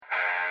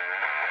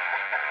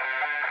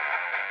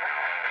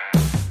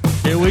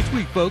KOH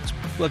Week, folks.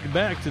 Welcome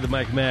back to the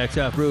Mike and Max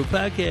Off-Road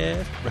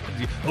Podcast.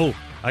 Oh,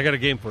 I got a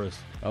game for us,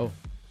 Oh,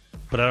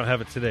 but I don't have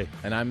it today.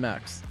 and I'm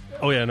Max.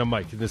 Oh, yeah, and I'm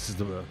Mike, and this is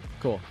the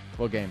Cool.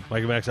 What game? Mike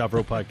and Max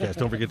Off-Road Podcast.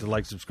 Don't forget to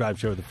like, subscribe,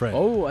 share with a friend.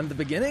 Oh, and the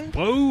beginning?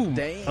 Boom!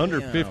 Damn. Under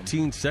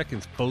 15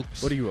 seconds,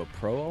 folks. What are you, a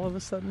pro all of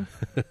a sudden?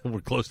 We're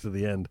close to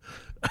the end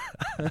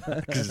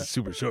because it's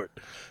super short.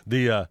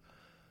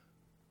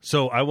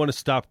 So I want to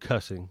stop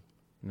cussing.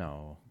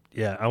 No.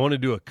 Yeah, I want to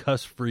do a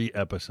cuss-free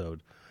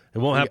episode. It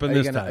won't happen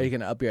this time. Are you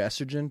gonna up your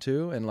estrogen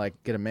too, and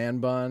like get a man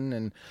bun?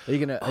 And are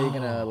you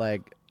gonna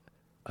like?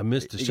 I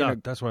missed a you shot.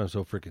 gonna- That's why I'm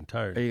so freaking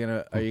tired.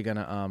 Are you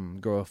gonna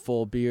grow a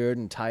full beard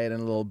and tie it in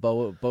a little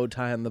bow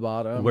tie in the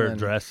bottom? Wear a and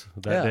dress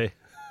that yeah. day.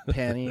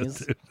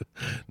 panties.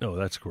 No,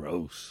 that's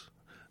gross.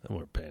 I don't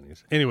wear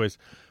panties. Anyways,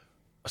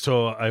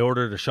 so I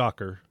ordered a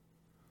shocker.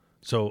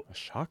 So A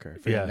shocker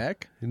for your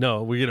neck.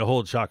 No, we get to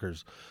hold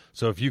shockers.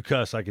 So if you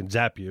cuss, I can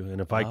zap you, and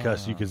if I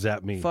cuss, you can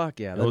zap me. Fuck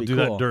yeah, And that'd we'll be do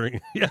cool. that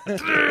during,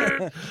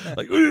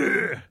 like,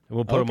 and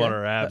we'll put them Okay. on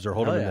our abs or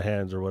hold Hell them in the yeah.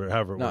 hands or whatever.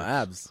 However it No works.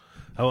 abs.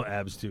 I want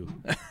abs too.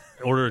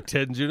 Order a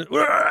tens unit.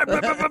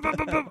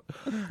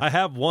 I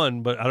have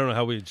one, but I don't know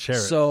how we'd share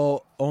it.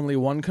 So only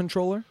one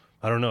controller?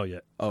 I don't know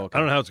yet. Oh, okay. I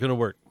don't know how it's going to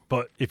work.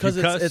 But if you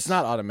Because cuss, it's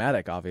not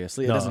automatic.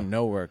 Obviously, it No. doesn't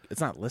know where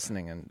it's not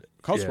listening and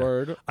cuss Yeah.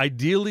 word.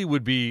 Ideally,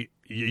 would be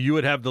you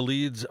would have the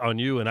leads on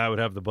you, and I would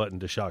have the button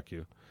to shock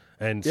you,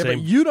 and Yeah, same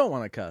but you don't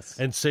want to cuss.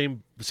 and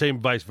same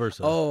vice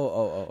versa.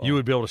 Oh. You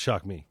would be able to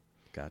shock me.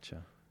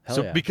 Gotcha. Hell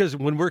So yeah. because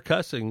when we're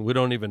cussing, we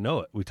don't even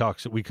know it. We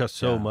cuss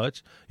so Yeah.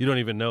 much, you don't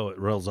even know it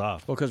rolls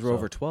off. Well, because we're So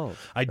over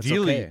 12.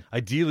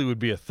 Ideally would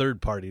be a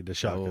third party to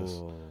shock us,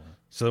 Oh,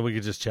 so that we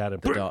could just chat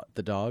and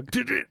the dog.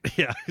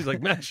 yeah. He's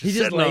like, man, He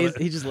just lays.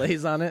 He just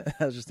lays on it.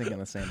 I was just thinking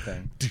the same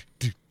thing.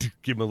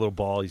 Give him a little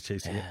ball. He's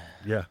chasing it.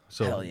 Yeah.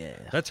 So Hell yeah.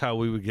 that's how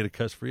we would get a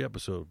cuss-free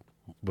episode.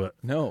 But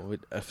No,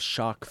 a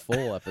shock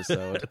full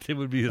episode. it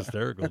would be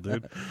hysterical,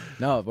 dude.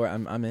 No,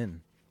 I'm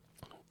in.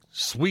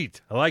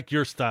 Sweet. I like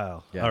your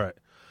style. Yeah. All right.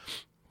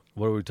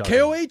 What are we talking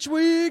about? KOH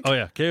week. Oh,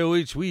 yeah.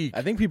 KOH week.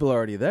 I think people are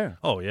already there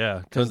Oh, yeah.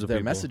 because Tons of they're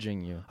people.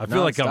 messaging you. I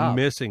feel like I'm nonstop.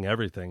 missing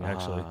everything,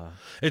 actually. Ah.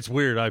 It's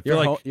weird. I feel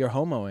like You're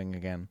homoing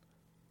again.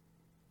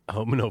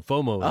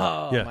 FOMO.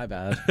 Oh, yeah. my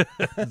bad.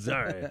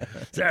 Sorry.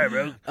 Sorry,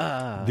 bro.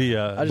 I The,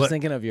 was just but-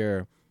 thinking of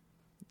your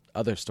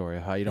other story,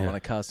 how you don't Yeah.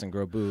 want to cuss and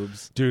grow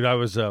boobs. Dude, I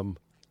was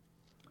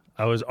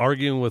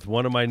arguing with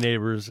one of my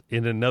neighbors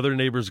in another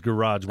neighbor's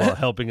garage while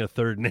helping a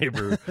third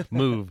neighbor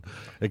move.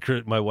 And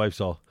my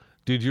wife's all,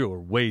 dude, you are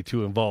way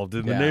too involved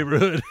in the Yeah.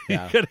 neighborhood.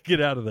 Yeah. You got to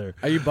get out of there.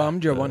 Are you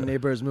bummed your one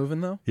neighbor is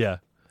moving though? Yeah.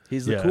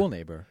 He's the Yeah. cool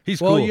neighbor.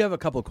 He's well, cool. you have a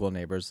couple cool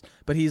neighbors,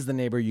 but he's the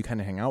neighbor you kind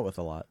of hang out with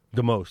a lot.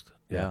 The most.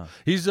 Yeah.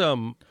 He's,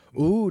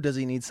 Ooh, does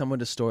he need someone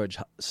to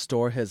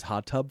store his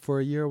hot tub for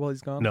a year while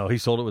he's gone? no, he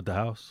sold it with the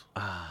house.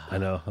 I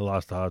know. I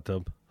lost the hot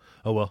tub.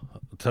 Oh, well.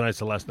 Tonight's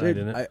the last night Dude,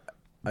 in it.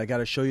 I got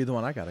to show you the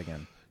one I got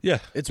again. Yeah.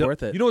 It's No,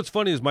 worth it. You know what's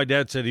funny is my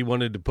dad said he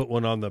wanted to put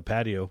one on the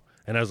patio,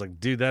 and I was like,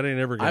 dude, that ain't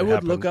ever going I to would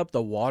happen. look up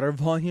the water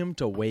volume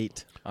to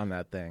weight on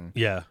that thing.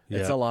 Yeah. Yeah.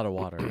 It's a lot of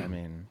water. I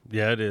mean,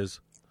 Yeah, it is.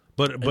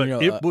 But and, you know,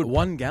 it would.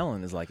 1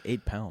 gallon is like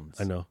 8 pounds.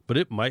 I know. But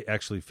it might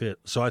actually fit.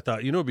 So I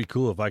thought, it'd be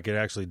cool if I could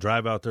actually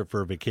drive out there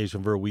for a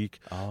vacation for a week,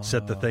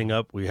 set the thing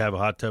up. We have a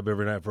hot tub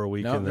every night for a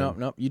week. No, and then,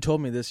 no. You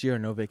told me this year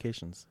no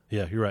vacations.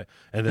 Yeah, you're right.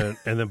 And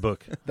then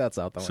book. That's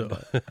out the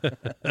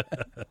window.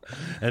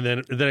 And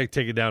then I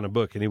take it down and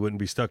book, and he wouldn't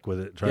be stuck with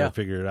it trying Yeah. to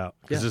figure it out.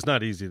 Because Yeah. it's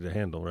not easy to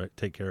handle, right?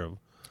 Take care of.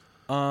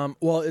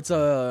 Well, it's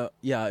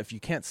if you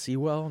can't see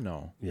well,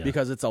 no. Yeah.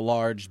 Because it's a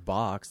large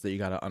box that you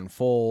got to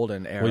unfold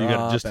and air Well, you up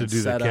got just to and do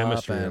the set up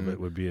chemistry and, of it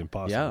would be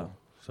impossible. Yeah.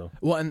 So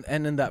Well,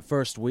 and in that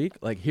first week,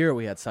 like here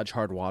we had such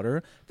hard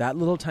water, that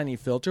little tiny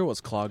filter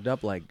was clogged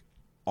up like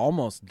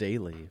almost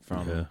daily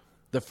from Yeah.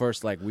 the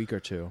first like week or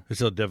two. it's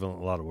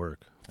definitely a lot of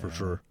work for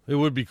sure. It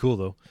would be cool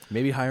though.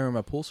 Maybe hire him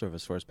a pool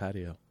service for his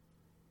patio.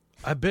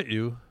 I bet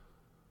you.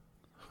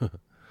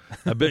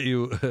 I bet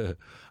you.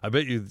 I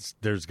bet you.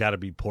 There's got to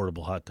be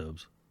portable hot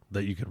tubs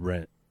that you could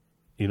rent.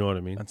 You know what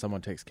I mean? And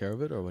someone takes care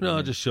of it, or what? No,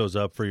 it just shows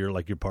up for your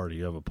party.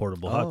 You have a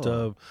portable hot Oh.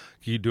 tub.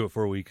 You do it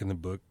for a week and then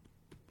book.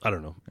 I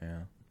don't know.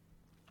 yeah.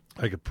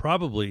 I could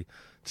probably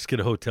just get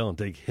a hotel and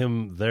take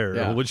him there,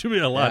 Yeah. which would be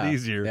a lot Yeah.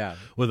 easier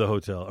with a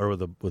hotel or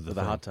with a With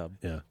a hot tub.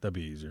 Yeah, that'd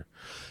be easier.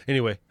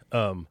 Anyway,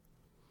 what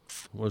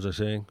was I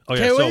saying? Oh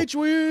yeah, KOH so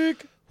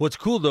week. what's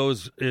cool though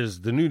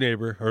is the new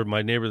neighbor or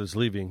my neighbor that's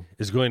leaving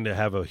is going to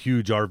have a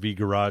huge RV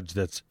garage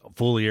that's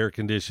fully air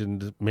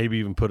conditioned. Maybe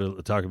even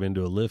talk him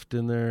into a lift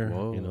in there.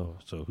 Whoa.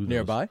 So who knows?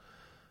 Nearby?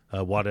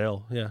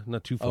 Waddell, yeah,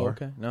 not too far. Oh,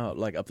 okay. No,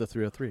 like up the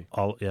 303.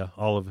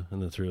 Olive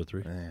and the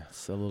 303. Yeah,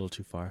 it's a little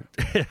too far.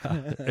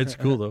 It's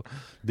cool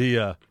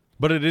though.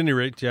 But at any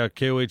rate, yeah,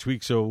 KOH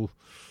week. So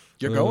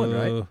You're going,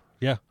 right?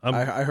 Yeah,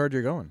 I heard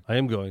you're going. I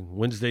am going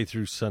Wednesday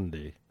through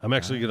Sunday. I'm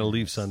actually going to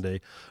leave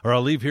Sunday, or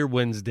I'll leave here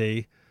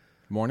Wednesday.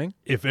 Morning?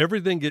 If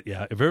everything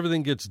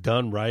gets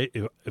done right,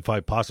 if I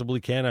possibly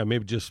can, I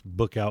maybe just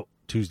book out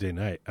Tuesday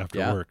night after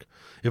Yeah. work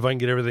if I can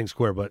get everything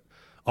square. But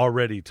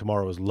already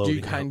tomorrow is Do loading.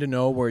 you kind of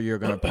know where you're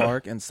going to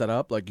park and set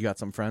up? Like, you got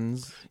some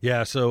friends?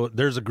 Yeah, so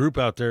there's a group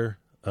out there,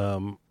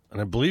 and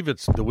I believe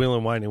it's the Wheel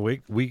and Wine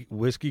and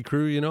Whiskey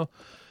crew, you know.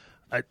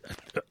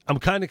 I'm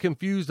kind of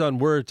confused on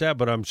where it's at,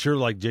 but I'm sure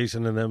like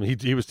Jason and them,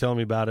 he was telling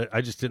me about it. I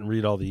just didn't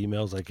read all the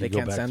emails. I could They go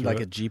can't back send through like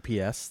it. a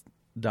GPS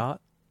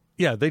dot?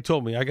 Yeah, they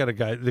told me. I got a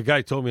guy. The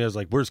guy told me, I was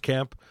like, where's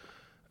camp?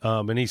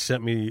 And he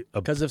sent me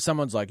a. Because if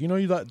someone's like,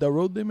 the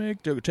road they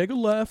make, take a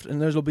left,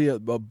 and there'll be a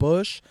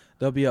bush,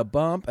 there'll be a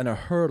bump and a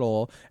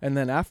hurdle, and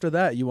then after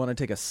that, you want to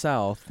take a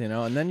south,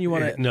 and then you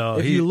want to. No,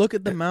 if you look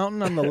at the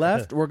mountain on the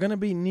left, we're going to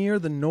be near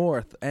the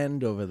north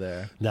end over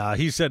there. Nah,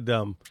 he said,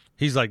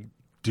 he's like,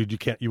 dude,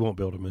 you won't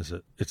be able to miss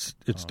it. It's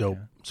dope.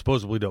 yeah.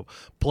 Supposedly dope.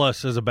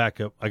 Plus, as a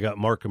backup, I got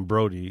Mark and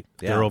Brody.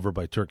 They're Yeah. over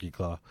by Turkey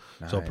Claw.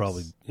 So Nice.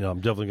 probably, I'm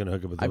definitely going to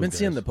hook up with those I've been guys.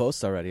 seeing the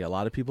posts already. A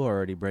lot of people are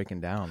already breaking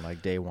down,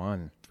 like day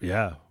one.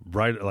 Yeah,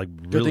 right. Like,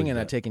 Good really thing you're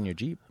bad. not taking your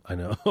Jeep. I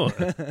know.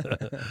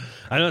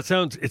 I know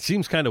it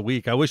seems kind of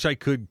weak. I wish I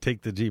could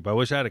take the Jeep. I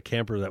wish I had a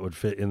camper that would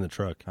fit in the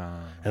truck,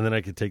 and then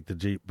I could take the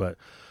Jeep. But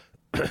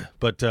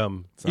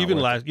even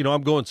worth last,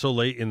 I'm going so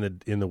late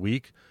in the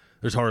week.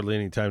 There's hardly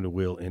any time to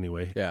wheel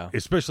anyway. Yeah.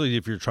 Especially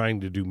if you're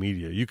trying to do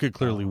media, you could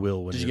clearly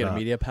wheel when Did you you're get a not.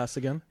 media pass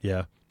again?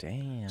 Yeah.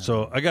 Damn.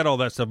 So I got all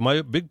that stuff.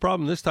 My big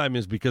problem this time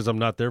is because I'm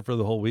not there for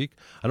the whole week.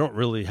 I don't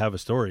really have a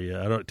story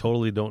yet. I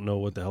don't know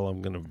what the hell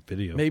I'm going to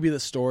video. Maybe the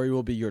story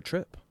will be your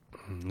trip,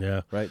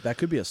 Yeah. right? That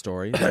could be a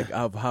story, like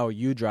of how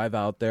you drive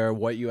out there,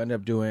 what you end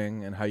up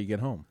doing, and how you get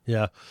home.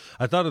 Yeah.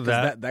 I thought of 'Cause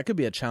that. that could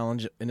be a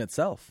challenge in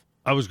itself.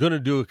 I was going to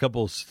do a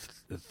couple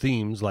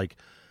themes like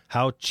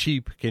how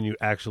cheap can you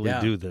actually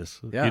Yeah. do this?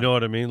 Yeah. You know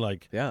what I mean?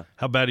 Like, Yeah.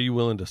 how bad are you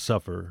willing to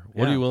suffer?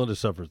 What are Yeah. you willing to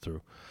suffer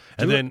through?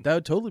 And then, that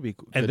would totally be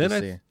good and then to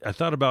see. I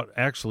thought about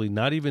actually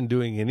not even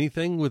doing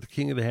anything with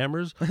King of the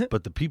Hammers,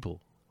 but the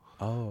people.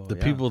 Oh, The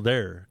yeah. people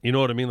there. You know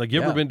what I mean? Like,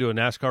 you ever Yeah. been to a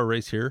NASCAR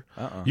race here?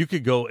 You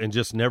could go and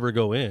just never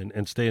go in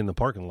and stay in the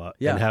parking lot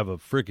Yeah. and have a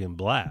freaking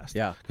blast.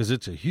 Yeah. Because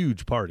it's a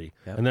huge party.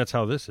 Yep. And that's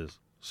how this is.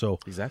 So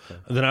Exactly.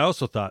 and then I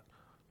also thought,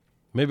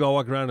 maybe I'll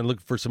walk around and look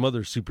for some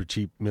other super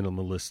cheap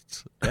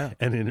minimalists Yeah.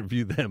 and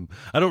interview them.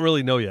 I don't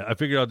really know yet. I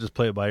figure I'll just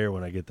play it by ear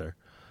when I get there.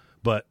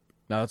 But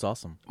No, that's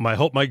awesome.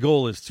 my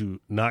goal is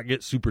to not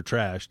get super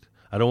trashed.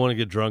 I don't want to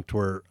get drunk to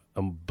where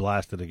I'm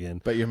blasted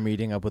again. But you're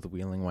meeting up with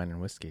Wheeling Wine and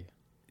Whiskey.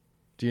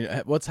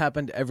 What's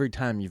happened every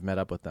time you've met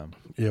up with them?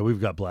 Yeah,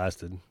 we've got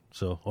blasted.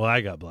 So,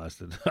 I got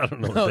blasted. I don't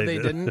know what No, they they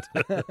did. didn't.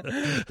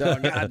 They're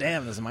like, God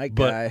damn, this Mike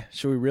But- guy.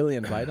 Should we really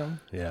invite him?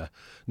 Yeah.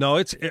 No,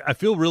 I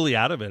feel really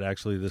out of it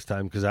actually this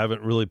time because I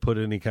haven't really put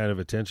any kind of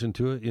attention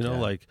to it, Yeah.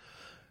 like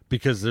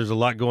because there's a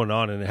lot going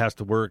on and it has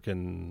to work,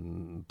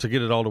 and to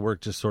get it all to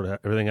work just sort of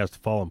everything has to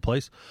fall in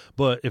place.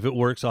 But if it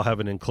works, I'll have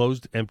an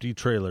enclosed empty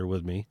trailer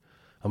with me.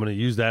 I'm going to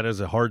use that as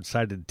a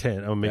hard-sided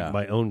tent. I'm going to make Yeah.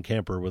 my own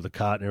camper with a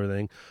cot and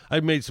everything.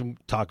 I made some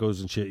tacos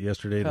and shit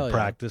yesterday Hell to yeah.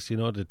 practice,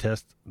 to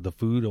test the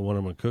food and what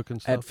I'm going to cook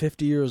and stuff. At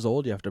 50 years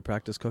old, you have to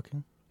practice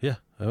cooking? Yeah,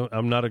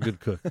 I'm not a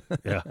good cook.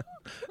 Yeah,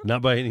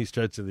 not by any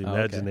stretch of the okay.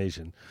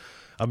 imagination.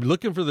 I'm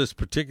looking for this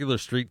particular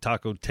street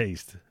taco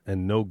taste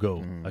and no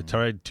go. I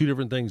tried 2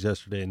 different things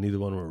yesterday and neither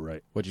one were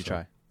right. What'd you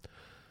try?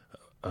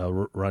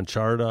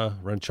 Ranchada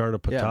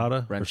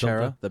patata, or ranchera,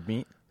 something. the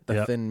meat, the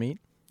Yep. thin meat.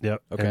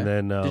 Yep. Okay. And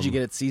then Did you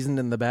get it seasoned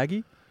in the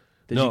baggie?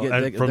 Did no, you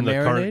get from the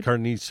marinade?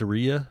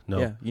 carniceria? No.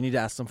 Yeah, you need to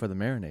ask them for the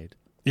marinade.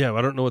 Yeah,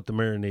 I don't know what the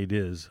marinade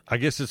is. I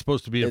guess it's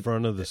supposed to be in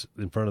front of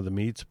the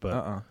meats,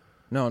 but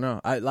No.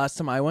 Last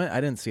time I went,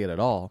 I didn't see it at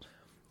all,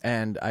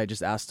 and I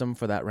just asked them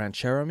for that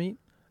ranchera meat,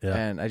 Yeah.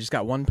 and I just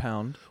got 1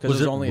 pound. Was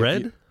there's it only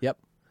red? Yep.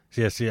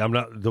 yeah. See, I'm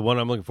not the one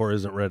I'm looking for.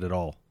 Isn't red at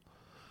all.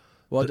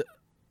 Well,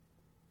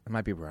 it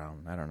might be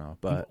brown. I don't know,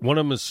 but One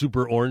of them is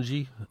super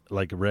orangey,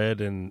 like red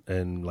and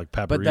like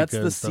paprika. but that's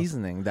the and stuff.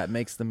 seasoning that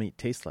makes the meat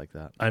taste like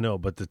that. I know,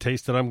 but the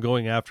taste that I'm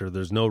going after,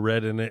 there's no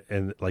red in it,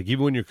 and like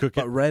even when you're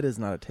cooking, But red is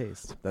not a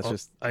taste. That's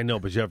just I know,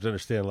 but you have to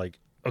understand. Like,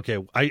 okay,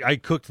 I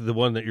cooked the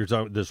one that you're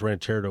talking, this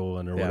ranchero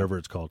one or Yeah. whatever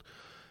it's called,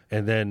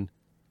 and then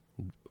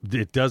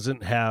it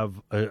doesn't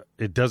have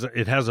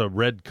it has a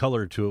red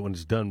color to it when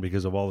it's done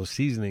because of all the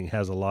seasoning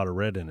has a lot of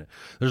red in it.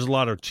 There's a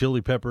lot of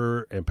chili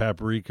pepper and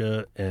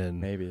paprika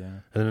and maybe. Yeah.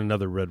 and then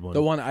another red one.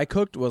 The one I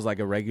cooked was like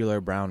a regular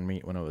brown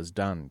meat when it was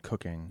done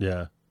cooking.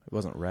 Yeah, It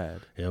wasn't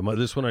red. yeah.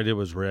 This one I did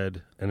was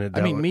red, and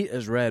Meat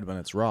is red when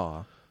it's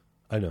raw.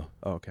 I know.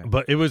 Oh, okay.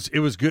 But it was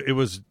good. It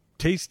was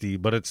tasty,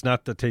 but it's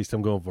not the taste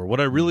I'm going for. What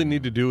I really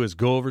need to do is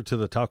go over to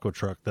the taco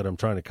truck that I'm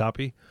trying to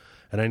copy,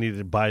 and I need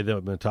to buy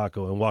them a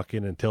taco and walk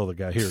in and tell the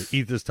guy, here,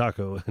 eat this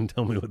taco and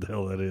tell me what the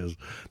hell that is.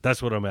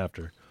 That's what I'm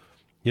after.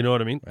 You know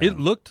what I mean? Yeah. It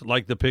looked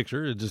like the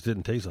picture. It just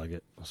didn't taste like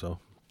it. So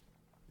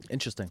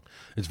Interesting.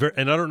 it's very,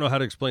 and I don't know how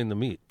to explain the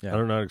meat. Yeah. I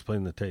don't know how to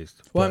explain the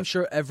taste. Well, But- I'm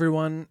sure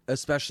everyone,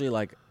 especially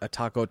like a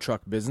taco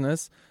truck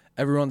business,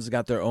 everyone's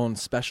got their own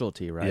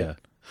specialty, right? Yeah.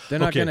 They're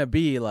not Okay. going to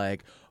be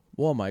like,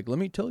 well, Mike, let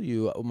me tell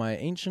you my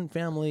ancient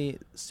family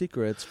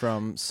secrets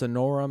from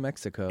Sonora,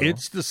 Mexico.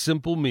 it's the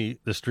simple meat,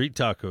 the street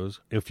tacos.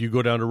 If you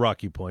go down to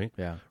Rocky Point,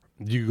 yeah.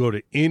 You go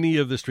to any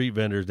of the street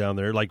vendors down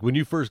there. Like when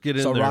you first get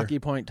in So there. Rocky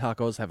Point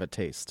tacos have a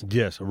taste.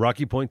 Yes, a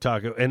Rocky Point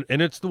taco. And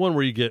it's the one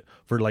where you get,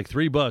 for like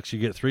 $3, you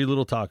get 3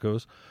 little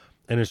tacos.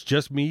 And it's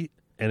just meat.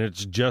 And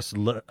it's just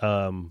Pico.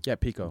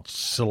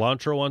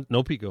 cilantro on,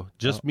 no pico,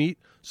 just meat,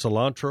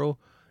 cilantro,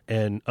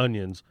 and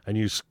onions. And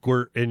you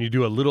squirt, and you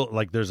do a little,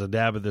 like there's a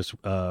dab of this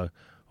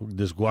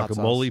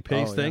guacamole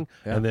paste thing,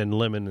 yeah. and then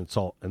lemon and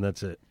salt, and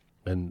that's it.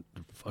 And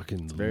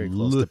fucking very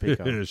close to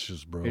pico.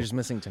 delicious, bro. You're just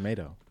missing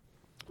tomato.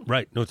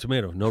 Right, no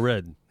tomato, no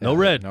red, no Yeah,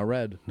 red, No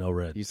red. no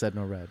red. You said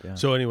no red, yeah.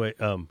 So anyway,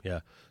 yeah.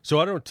 So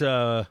I don't.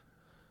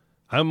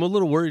 I'm a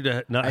little worried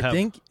to not have. I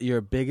think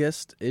your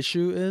biggest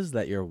issue is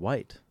that you're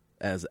white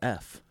as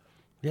F.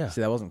 Yeah.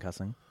 See, that wasn't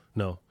cussing.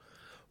 No,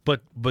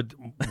 but what?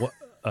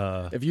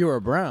 If you were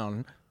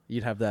brown,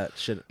 you'd have that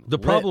shit. The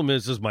lit, problem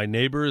is my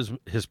neighbor is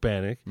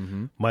Hispanic.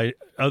 My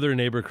other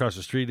neighbor across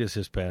the street is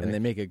Hispanic. and they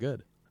make it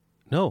good.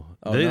 No,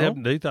 Oh, they no?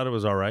 they thought it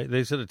was all right.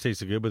 They said it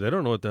tasted good, but they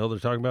don't know what the hell they're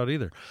talking about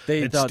either.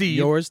 They And thought Steve,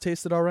 yours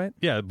tasted all right.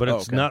 yeah, but Oh,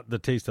 it's okay. not the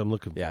taste I'm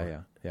looking for.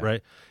 Yeah.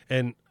 Right.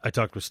 And I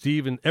talked with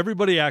Steve, and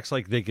everybody acts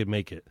like they could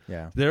make it.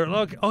 Yeah. They're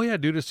like, oh yeah,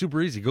 dude, it's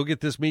super easy. Go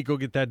get this meat, go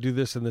get that, do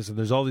this and this, and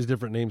there's all these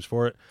different names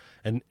for it,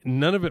 and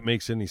none of it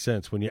makes any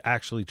sense when you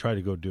actually try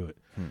to go do it.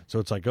 So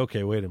it's like,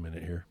 okay, wait a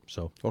minute here.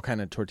 So What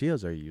kind of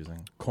tortillas are you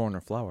using? Corn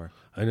or flour?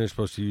 I know you're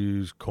supposed to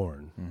use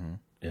corn.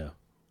 Yeah,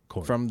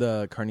 corn From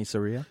the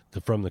carniceria?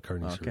 from the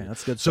carniceria. Okay,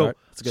 that's a good So, start.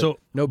 That's good. so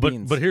No but,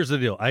 beans. But here's the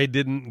deal: I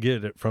didn't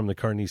get it from the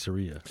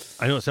carniceria.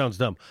 I know it sounds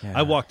dumb. Yeah.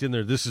 I walked in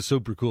there. This is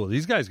super cool.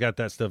 These guys got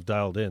that stuff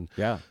dialed in.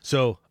 Yeah.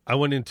 So I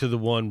went into the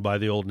one by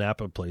the old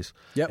Napa place.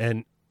 Yep.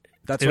 And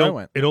That's it, where I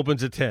went. it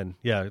opens at 10.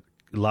 Yeah,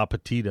 La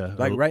Petita.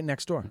 Like right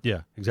next door.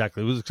 Yeah,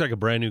 exactly. It looks like a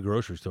brand new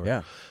grocery store.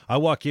 Yeah. I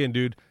walk in,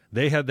 dude.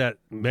 They had that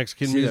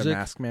Mexican See music. their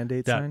mask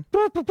mandate that sign?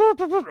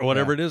 or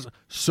whatever Yeah. it is,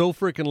 so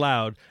freaking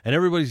loud, and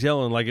everybody's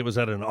yelling like it was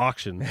at an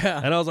auction.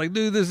 Yeah. And I was like,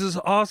 dude, this is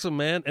awesome,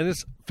 man. And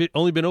it's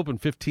only been open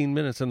 15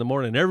 minutes in the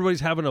morning. Everybody's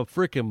having a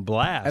freaking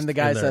blast. And the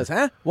guy in there. says,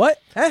 "Huh? What?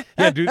 Huh?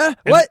 Yeah, Huh? dude. Huh?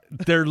 and What?"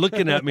 They're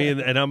looking at me,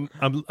 and I'm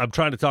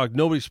trying to talk.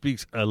 Nobody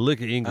speaks a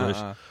lick of English.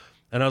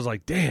 And I was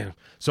like, damn.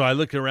 So I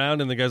looked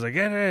around, and the guy's like,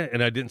 yeah,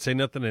 and I didn't say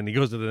nothing. And he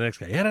goes to the next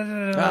guy, yeah,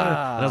 and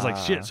I was like,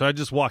 shit. So I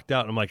just walked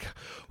out, and I'm like,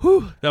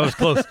 whew, that was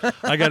close.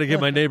 I got to get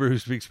my neighbor who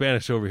speaks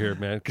Spanish over here,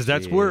 man, because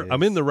that's where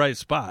I'm in the right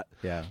spot.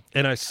 Yeah.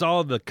 And I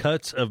saw the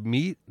cuts of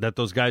meat that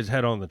those guys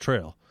had on the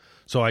trail,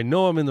 so I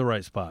know I'm in the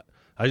right spot.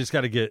 I just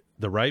got to get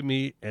the right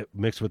meat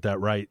mixed with that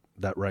right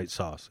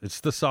sauce. It's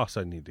the sauce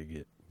I need to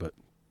get, but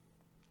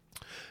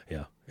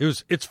yeah,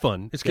 it's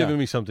fun. It's giving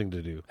me something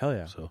to do. Hell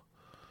yeah. So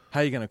How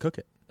are you going to cook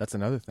it? That's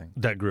another thing.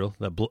 that grill,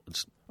 that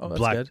That's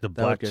black, good. the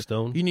That look good.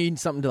 Blackstone. You need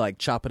something to like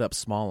chop it up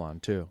small on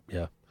too.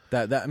 Yeah,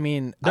 That I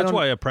mean, that's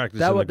why I practice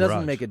That in the doesn't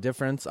garage. make a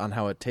difference on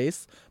how it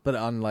tastes, but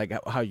on like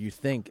how you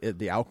think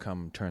the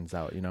outcome turns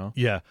out. You know,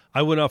 Yeah,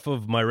 I went off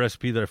of my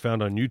recipe that I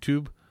found on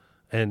YouTube,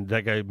 and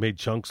that guy made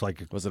chunks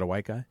like was it a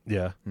white guy?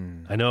 yeah.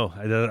 I know.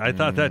 I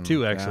thought that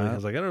too. Actually, yeah. I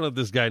was like, I don't know if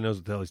this guy knows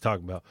what the hell he's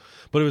talking about,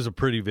 but it was a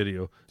pretty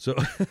video. So,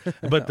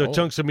 but the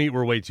chunks of meat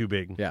were way too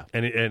big. Yeah.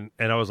 and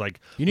I was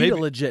like, You need maybe, a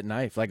legit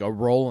knife, like a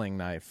rolling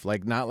knife,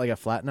 like not like a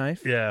flat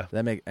knife. Yeah.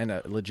 And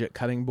a legit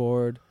cutting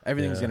board.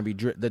 Everything's Yeah. gonna be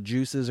the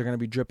juices are gonna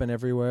be dripping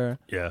everywhere.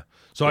 yeah.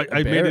 So I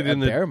A made it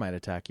in a the bear might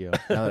attack you.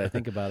 Now that I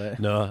think about it.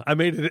 no. I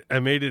made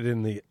it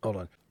in the hold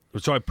on.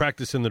 So I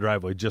practiced in the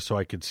driveway just so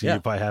I could see Yeah.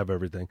 if I have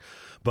everything.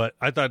 But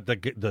I thought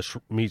the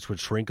meats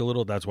would shrink a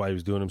little. That's why he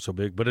was doing them so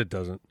big, but it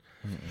doesn't.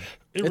 It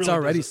It's really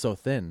already doesn't. so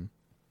thin.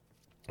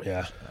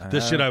 Yeah,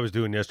 this shit I was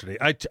doing yesterday.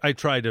 I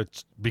tried to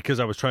because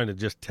I was trying to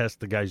just test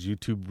the guy's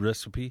YouTube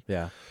recipe.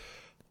 Yeah.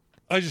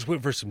 I just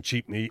went for some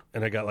cheap meat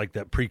and I got like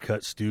that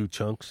pre-cut stew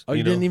chunks. Oh,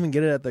 you know? didn't even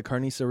get it at the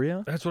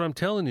carniceria? That's what I'm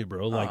telling you,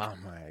 bro. Like, Oh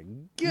my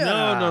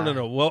god!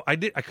 no. Well, I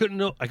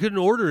couldn't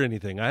order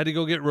anything. I had to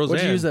go get Roseanne.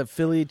 Would you use a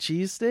Philly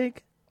cheesesteak?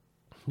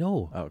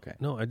 No. Oh, okay.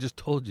 No, I just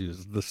told you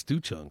it's the stew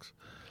chunks.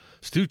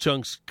 Stew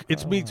chunks.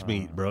 It's meat's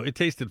meat, bro. It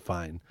tasted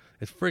fine.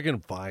 It's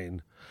friggin'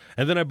 fine.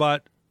 And then I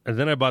bought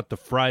the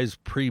fries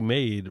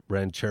pre-made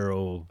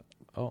ranchero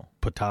Oh,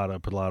 patata.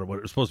 What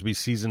it was supposed to be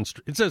seasoned.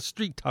 It says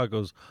street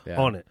tacos Yeah.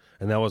 on it,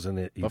 and that wasn't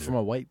it either. but from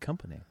a white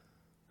company.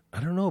 I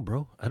don't know,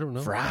 bro. I don't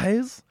know.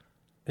 Fries?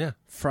 Yeah,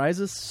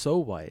 Fries is so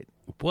white.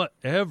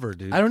 whatever,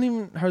 dude. I don't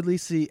even hardly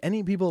see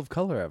any people of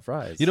color at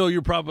Fries. You know,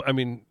 you're probably. I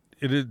mean,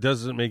 it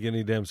doesn't make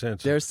any damn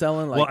sense. they're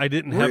selling like Well, I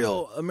didn't have-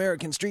 real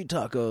American street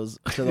tacos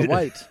to the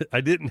white.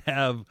 I didn't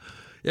have.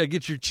 Yeah,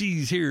 get your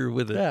cheese here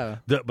with it. Yeah.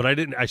 But I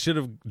didn't. I should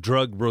have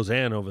drugged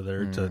Roseanne over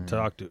there to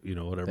talk to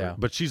whatever. Yeah.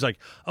 But she's like,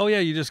 oh yeah,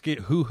 you just get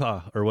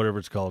hoo-ha or whatever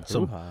it's called.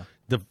 Hoo-ha.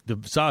 The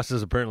sauce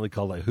is apparently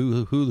called like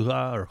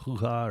hoo-ha or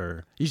hoo-ha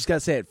or. You just gotta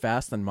say it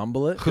fast and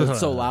mumble it 'cause it's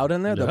so loud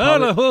in there. They'll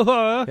Hello, probably,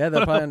 hoo-ha. yeah,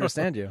 they'll probably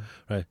understand you.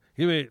 Right.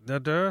 Give me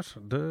that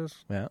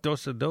Yeah.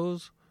 dos of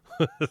those.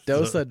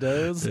 Dose of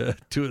those. Yeah,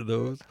 2 of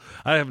those.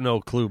 I have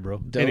no clue, bro.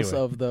 Dose Anyway,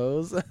 of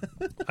those.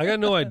 I got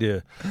no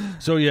idea.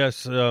 So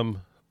yes,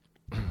 I'm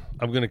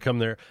going to come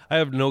there. I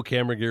have no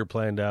camera gear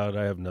planned out.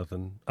 I have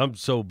nothing. I'm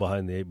so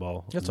behind the 8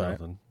 ball. That's all right.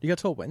 Nothing. You got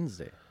till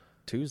Wednesday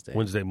Tuesday.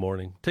 Wednesday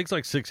morning. Takes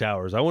like 6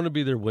 hours. I want to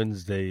be there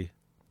Wednesday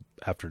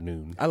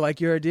afternoon. I like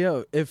your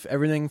idea. If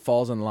everything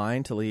falls in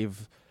line to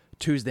leave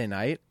Tuesday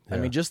night, I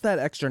Yeah. mean, just that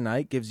extra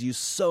night gives you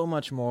so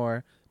much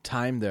more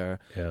time there.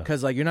 Yeah.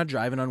 Because, like, you're not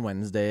driving on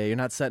Wednesday. You're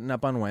not setting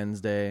up on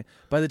Wednesday.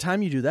 By the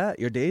time you do that,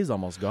 your day's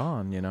almost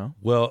gone, you know?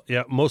 Well,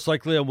 yeah, most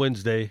likely on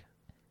Wednesday.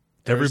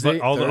 Thursday,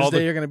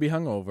 Thursday, you're going to be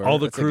hungover. all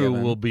the That's a crew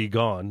given. will be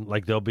gone.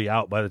 Like, they'll be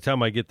out. By the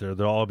time I get there,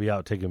 they'll all be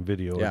out taking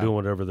video or Yeah. doing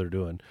whatever they're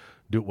doing.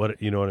 Do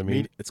what, you know what I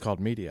mean? It's called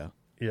media.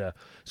 Yeah.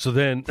 So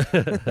then,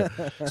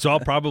 so I'll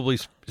probably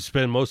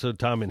spend most of the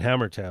time in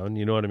Hammertown,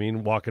 you know what I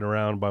mean? Walking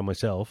around by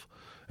myself.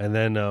 And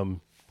then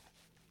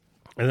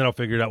I'll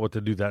figure out what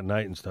to do that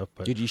night and stuff.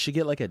 But Dude, you should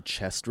get like a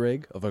chest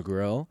rig of a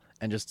grill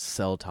and just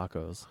sell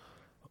tacos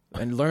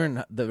and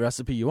learn the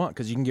recipe you want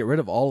because you can get rid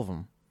of all of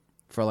them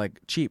for like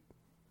cheap.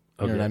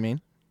 You know Okay. what I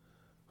mean?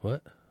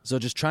 what? So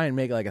just try and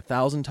make like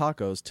 1,000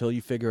 tacos till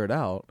you figure it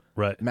out,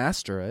 Right.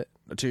 master it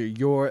to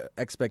your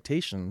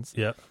expectations,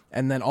 Yeah.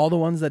 and then all the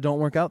ones that don't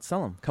work out,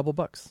 sell them. Couple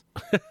bucks.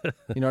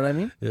 You know what I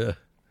mean? Yeah.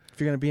 If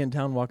you're gonna be in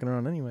town walking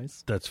around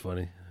anyways. That's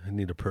funny. I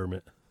need a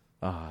permit.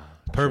 Ah,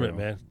 Permit, true.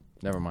 man.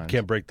 Never mind.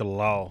 Can't break the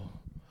law.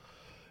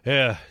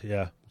 Yeah.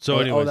 Yeah. So oh,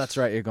 anyways. oh, that's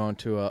right. You're going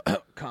to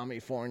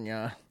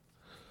California.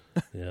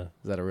 Yeah.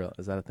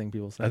 Is that a thing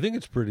people say? I think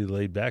it's pretty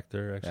laid back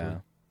there, actually.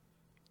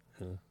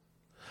 Yeah.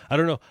 I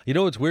don't know. You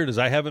know what's weird is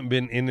I haven't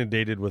been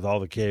inundated with all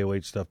the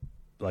KOH stuff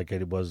like I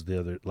was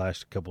the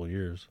last couple of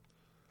years.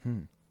 I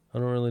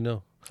don't really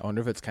know. I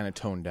wonder if it's kind of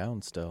toned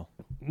down still.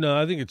 No,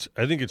 I think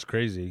it's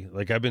crazy.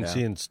 Like I've been Yeah.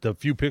 seeing the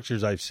few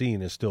pictures I've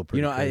seen is still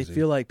pretty. You know, crazy. I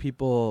feel like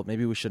people,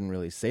 maybe we shouldn't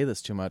really say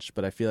this too much,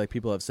 but I feel like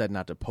people have said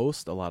not to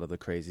post a lot of the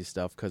crazy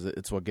stuff because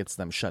it's what gets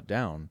them shut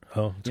down.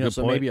 Oh, it's a You know, good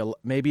so point.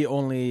 maybe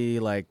only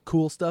like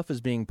cool stuff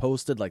is being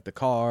posted, like the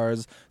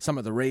cars, some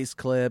of the race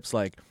clips,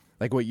 like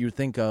what you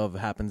think of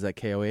happens at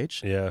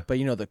KOH. Yeah. But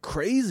you know, the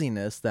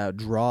craziness that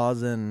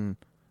draws in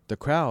the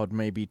crowd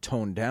may be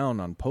toned down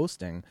on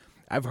posting.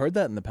 I've heard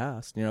that in the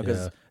past, you know,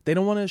 because Yeah. they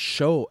don't want to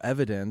show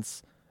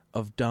evidence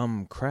of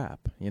dumb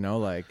crap, you know,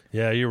 like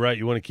Yeah, you're right.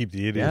 You want to keep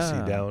the idiocy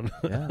Yeah. down,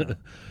 yeah.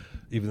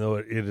 even though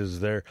it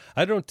is there.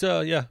 I don't.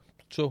 Yeah.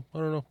 So I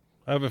don't know.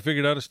 I haven't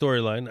figured out a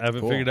storyline. I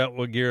haven't Cool. figured out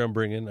what gear I'm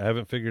bringing. I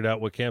haven't figured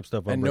out what camp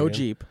stuff I'm And bringing. no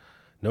Jeep.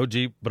 No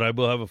Jeep, but I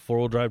will have a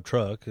 4-wheel drive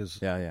truck.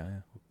 Yeah.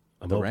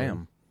 I'm The hoping.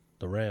 Ram.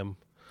 The Ram.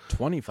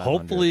 2,500.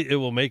 Hopefully it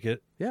will make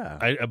it. Yeah.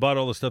 I bought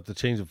all the stuff to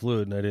change the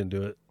fluid and I didn't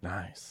do it.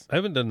 Nice. I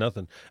haven't done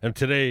nothing. And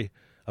today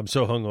I'm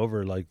so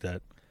hungover like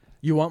that.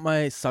 You want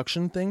my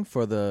suction thing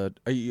for the?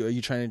 Are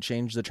you trying to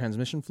change the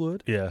transmission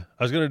fluid? Yeah.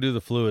 I was going to do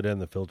the fluid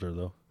and the filter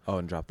though. Oh,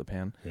 and drop the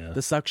pan. Yeah.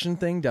 The suction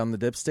thing down the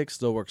dipstick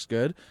still works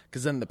good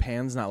because then the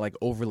pan's not like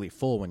overly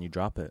full when you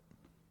drop it.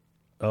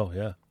 Oh,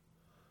 yeah.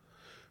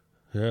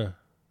 Yeah.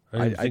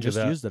 didn't I think of just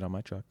that. used it on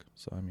my truck,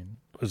 so I mean,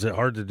 Is it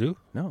hard to do?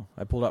 no,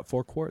 I pulled out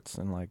 4 quarts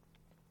in like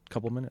a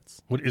couple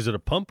minutes. What, is it a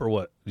pump or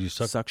what? You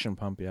suck? Suction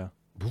pump, yeah.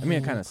 I mean,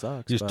 it kind of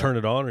sucks. You just but turn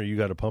it on or you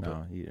got to pump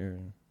No, it? you're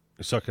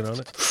You sucking on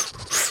it?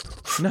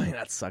 no, you're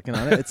not sucking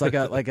on it. It's like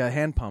a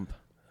hand pump.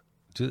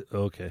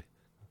 Okay.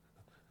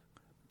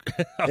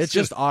 It's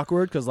just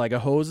awkward because like a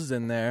hose is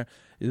in there,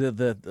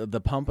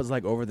 the pump is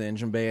like over the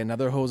engine bay,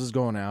 another hose is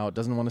going out,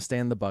 doesn't want to stay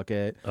in the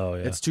bucket. Oh,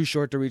 yeah. It's too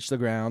short to reach the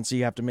ground, so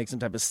you have to make some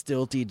type of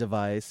stilty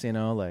device, you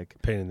know, like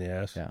Pain in the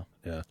ass. yeah.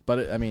 Yeah.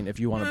 But I mean, if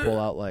you want to pull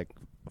out like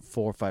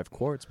 4 or 5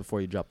 quarts before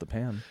you drop the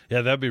pan,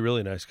 Yeah, that'd be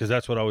really nice because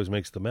that's what always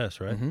makes the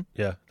mess, right? Mhm.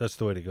 Yeah, that's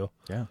the way to go.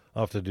 yeah,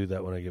 I'll have to do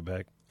that when I get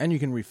back. and you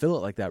can refill it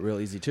like that real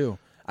easy too.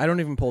 I don't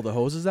even pull the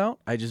hoses out.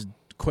 I just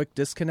quick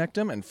disconnect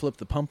them and flip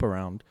the pump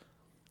around,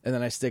 and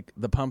then I stick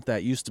the pump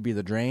that used to be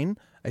the drain.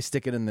 I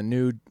stick it in the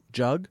new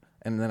jug,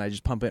 and then I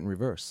just pump it in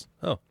reverse.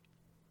 Oh.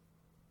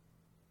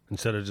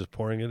 Instead of just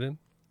pouring it in?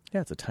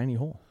 Yeah, it's a tiny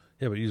hole.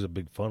 Yeah, but use a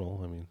big funnel.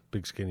 I mean,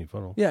 big skinny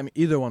funnel. Yeah, I mean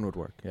either one would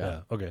work.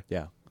 Yeah, Okay.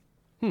 yeah.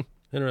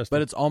 Interesting.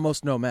 But it's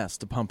almost no mess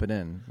to pump it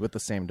in with the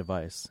same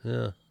device.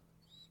 Yeah.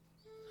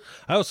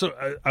 I also,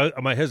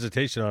 my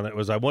hesitation on it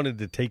was I wanted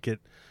to take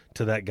it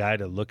to that guy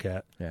to look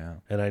at, Yeah.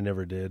 and I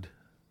never did.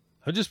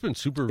 I've just been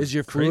super Is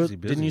your crazy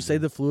fluid? busy. Didn't you say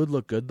dude. the fluid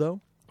looked good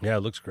though? Yeah, it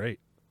looks great.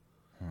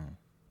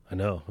 I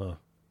know. Huh? I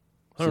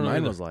See, don't know. mine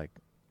either. was like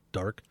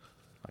Dark.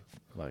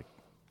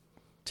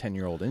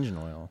 10-year-old engine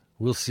oil.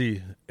 We'll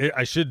see.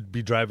 I should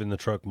be driving the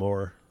truck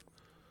more.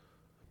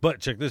 But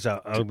check this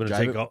out. I'm going to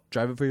take all.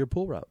 drive it for your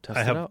pool route. Test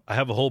it out. I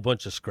have a whole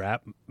bunch of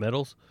scrap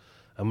metals.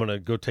 I'm going to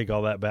go take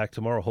all that back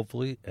tomorrow,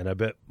 hopefully, and I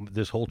bet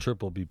this whole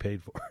trip will be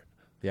paid for.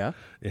 Yeah.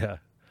 Yeah,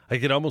 I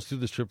could almost do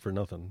this trip for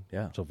nothing.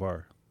 Yeah. So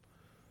far.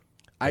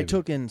 I Maybe.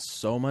 took in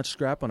so much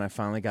scrap when I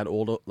finally got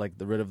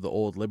rid of the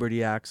old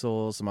Liberty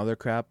axle, some other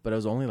crap, but it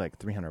was only like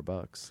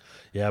 $300.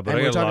 Yeah, but And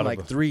I we're got a lot talking like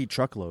of 3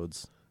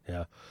 truckloads.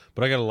 yeah,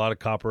 but I got a lot of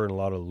copper and a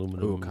lot of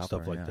aluminum Ooh, and copper,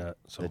 stuff like yeah. that.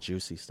 So The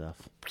juicy stuff.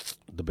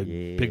 the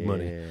big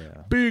money,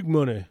 Yeah. big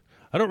money.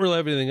 I don't really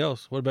have anything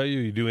else. What about you?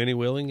 You do any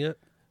whaling yet?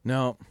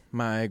 No,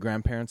 my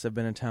grandparents have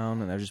been in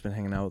town, and I've just been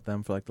hanging out with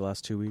them for like the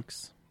last 2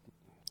 weeks,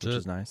 which Good.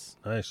 is nice.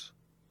 Nice.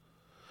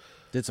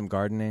 Did some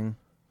gardening.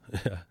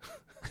 Yeah.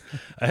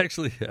 I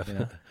actually have. You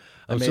know?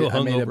 I'm I so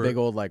made a hungover. big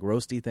old like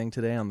roasty thing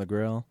today on the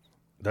grill.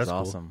 That's It's cool.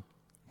 awesome.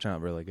 Turned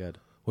out really good.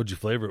 What'd you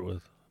flavor it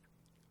with?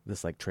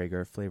 This like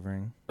Traeger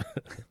flavoring.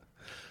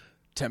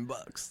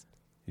 $10.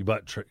 You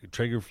bought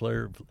Traeger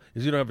flavor.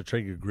 You don't have a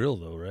Traeger grill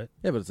though, right?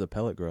 Yeah, but it's a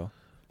pellet grill.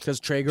 Because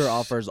Traeger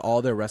offers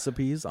all their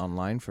recipes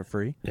online for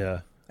free,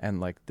 Yeah. and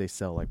like they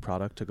sell like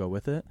product to go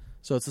with it.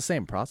 So it's the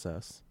same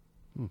process.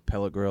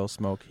 Pellet grill,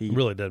 smoke, heat, It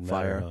really doesn't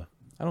fire. matter.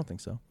 I don't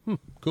think so.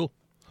 Cool.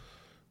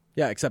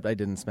 Yeah, except I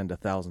didn't spend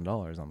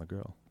 $1,000 on the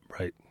grill.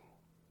 Right.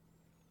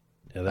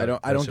 Yeah, I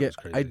that don't shit get was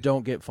crazy. I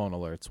don't get phone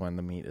alerts when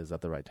the meat is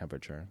at the right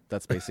temperature.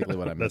 That's basically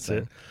what I'm That's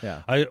missing.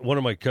 it. Yeah. One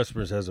of my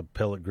customers has a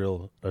pellet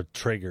grill, a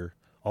Traeger,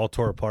 all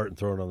tore apart and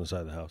thrown on the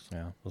side of the house.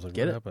 Yeah. I was like,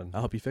 Get what it? happened?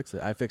 I'll help you fix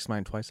it. I fixed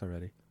mine twice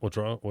already. What's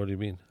wrong? What do you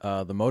mean?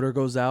 The motor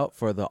goes out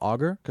for the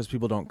auger because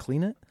people don't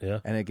clean it. Yeah.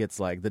 And it gets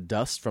like the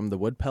dust from the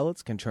wood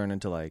pellets can turn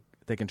into like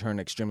they can turn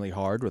extremely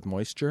hard with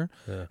moisture.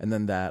 Yeah. And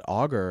then that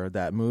auger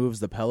that moves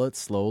the pellets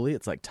slowly,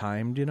 it's like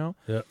timed, you know?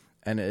 Yeah.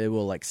 And it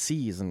will like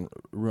seize and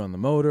ruin the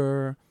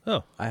motor.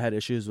 Oh. I had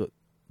issues with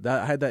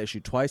that. I had that issue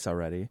twice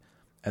already.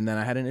 And then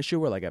I had an issue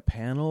where like a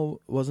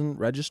panel wasn't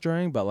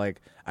registering, but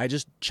like I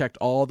just checked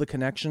all the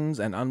connections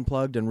and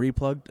unplugged and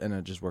replugged and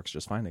it just works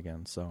just fine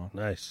again. So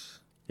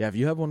Nice. yeah, if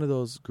you have one of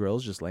those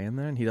grills just laying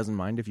there and he doesn't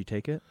mind if you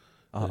take it,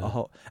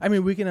 I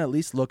mean, we can at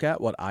least look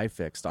at what I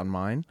fixed on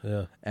mine,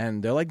 Yeah.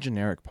 and they're like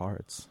generic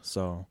parts,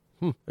 so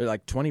they're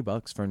like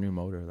 $20 for a new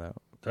motor.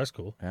 That's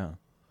cool. Yeah,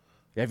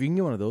 if you can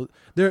get one of those,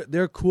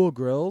 they're cool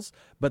grills,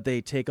 but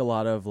they take a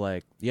lot of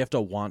like you have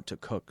to want to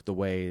cook the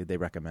way they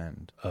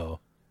recommend, Oh.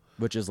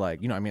 which is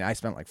like I mean, I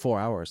spent like 4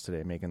 hours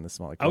today making this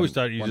small. Like I always one-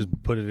 thought you one-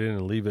 just put it in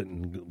and leave it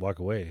and walk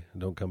away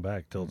and don't come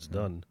back till it's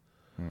done.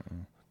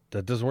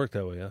 That doesn't work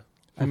that way, yeah?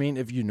 I mean,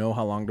 if you know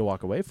how long to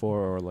walk away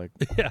for, or like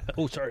Yeah.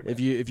 Oh, sorry. if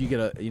you get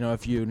a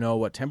if you know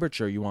what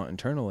temperature you want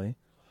internally.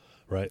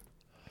 Right.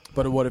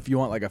 But what if you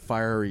want like a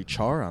fiery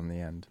char on the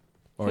end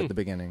or at the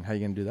beginning? How you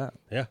gonna do that?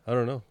 Yeah, I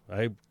don't know.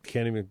 I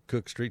can't even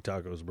cook street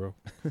tacos, bro.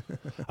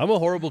 I'm a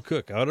horrible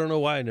cook. I don't know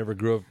why I never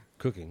grew up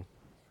cooking.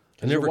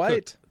 I never You're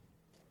white.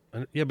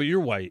 cooked. Yeah, but you're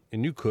white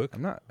and you cook.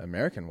 I'm not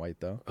American white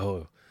though.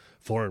 Oh,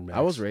 foreign man.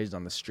 I was raised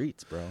on the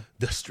streets, bro.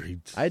 the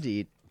streets. I had to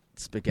eat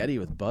spaghetti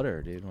with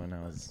butter, dude. When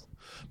I was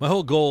My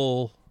whole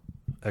goal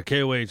at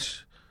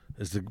KOH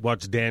is to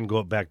watch Dan go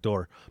up back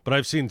door. But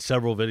I've seen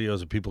several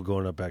videos of people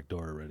going up back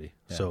door already.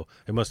 Yeah. So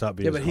it must not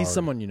be yeah, as but he's hard.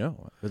 someone you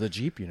know with a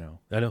Jeep, you know.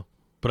 I know.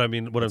 But I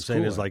mean, what I'm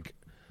saying cool, is though. like,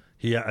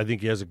 I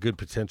think he has a good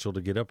potential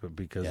to get up it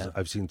because Yeah.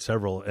 I've seen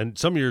several. And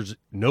some years,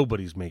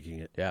 nobody's making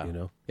it. Yeah, You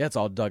know? Yeah, it's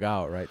all dug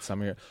out, right?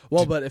 Some year.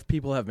 Well, but if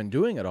people have been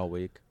doing it all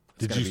week,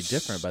 it's Did gonna you be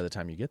different by the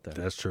time you get there.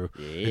 That's true.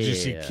 Did you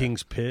see Yeah.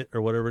 King's Pit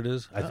or whatever it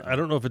is? I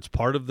don't know if it's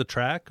part of the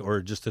track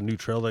or just a new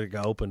trail that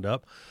got opened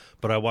up,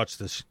 but I watched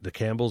the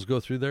Campbells go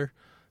through there,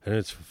 and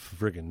it's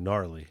freaking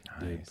gnarly,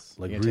 dude. Nice.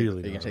 Like you gonna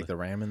really. Take, you gonna take gnarly. the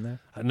Ram in there?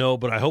 No,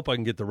 but I hope I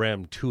can get the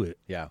Ram to it.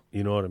 Yeah.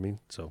 You know what I mean?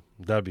 So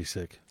that'd be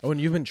sick. Oh, and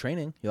you've been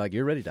training.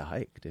 You're ready to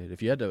hike, dude.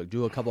 If you had to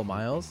do a couple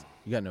miles,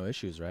 you got no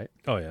issues, right?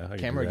 Oh yeah, I can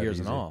do Camera that gears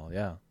easy. and all.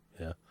 Yeah.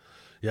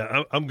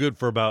 Yeah, I'm good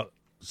for about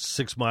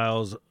 6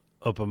 miles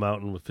up a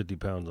mountain with 50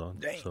 pounds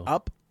on. So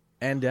Up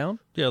and down,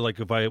 yeah, like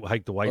if I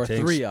hike the White or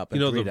Tanks, 3 up and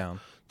you know 3 the down.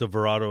 the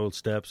Verado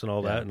steps and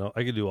all Yeah. that. No,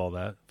 I could do all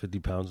that. 50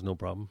 pounds, no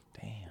problem.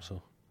 Damn.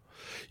 So,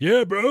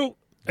 yeah, bro,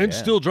 and Yeah.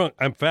 still drunk.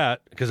 I'm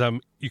fat because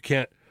you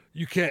can't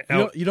You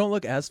out. don't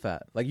look as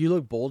fat. Like you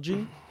look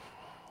bulgy,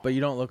 but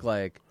you don't look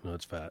like No,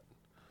 it's fat.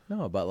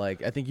 no. But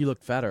like I think you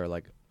looked fatter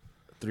like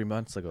 3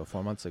 months ago,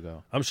 4 months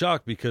ago. I'm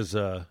shocked because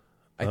I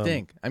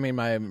think. I mean,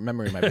 my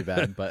memory might be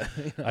bad, but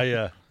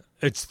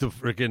it's the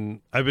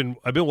freaking. I've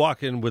been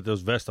walking with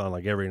those vests on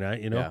like every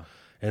night, you know, Yeah.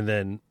 and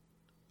then,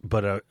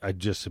 but I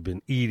just have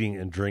been eating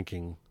and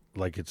drinking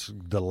like it's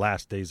the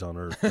last days on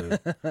earth, dude.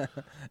 might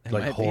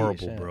Like be,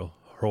 horrible, shit. bro,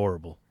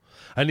 horrible.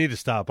 I need to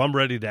stop. I'm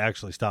ready to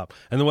actually stop.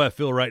 And the way I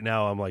feel right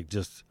now, I'm like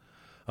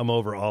I'm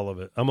over all of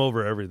it. I'm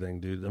over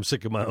everything, dude. I'm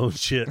sick of my own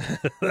shit.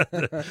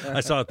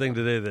 I saw a thing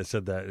today that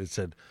said that. It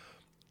said,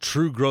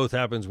 true growth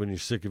happens when you're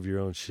sick of your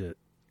own shit.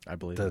 I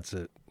believe That's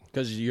it.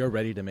 because you're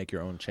ready to make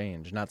your own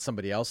change, not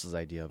somebody else's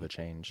idea of a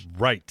change.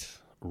 Right.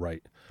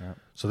 Yeah.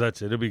 So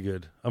that's it. It'll be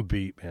good. I'm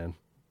beat, man.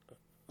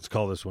 Let's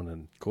call this one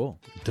and Cool.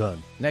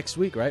 done. Next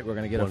week, right? We're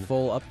gonna get a One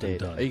full and update.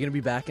 done. Are you gonna be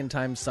back in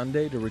time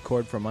Sunday to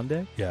record for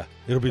Monday? Yeah.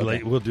 It'll be Okay.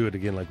 late. We'll do it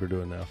again like we're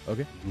doing now.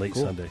 Okay. Late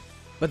Cool. Sunday.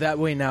 But that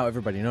way now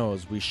everybody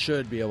knows we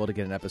should be able to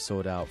get an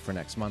episode out for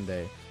next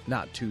Monday,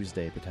 not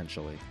Tuesday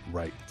potentially.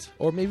 Right.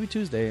 Or maybe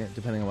Tuesday,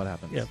 depending on what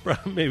happens. Yeah,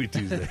 maybe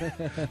Tuesday.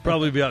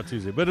 Probably be out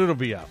Tuesday, but it'll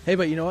be out. Hey,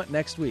 but you know what?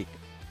 Next week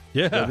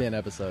there'll be Yeah. an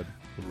episode.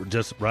 We're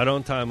just right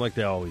on time like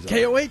they always are.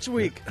 KOH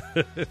week.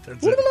 That's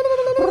it.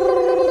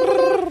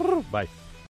 Bye.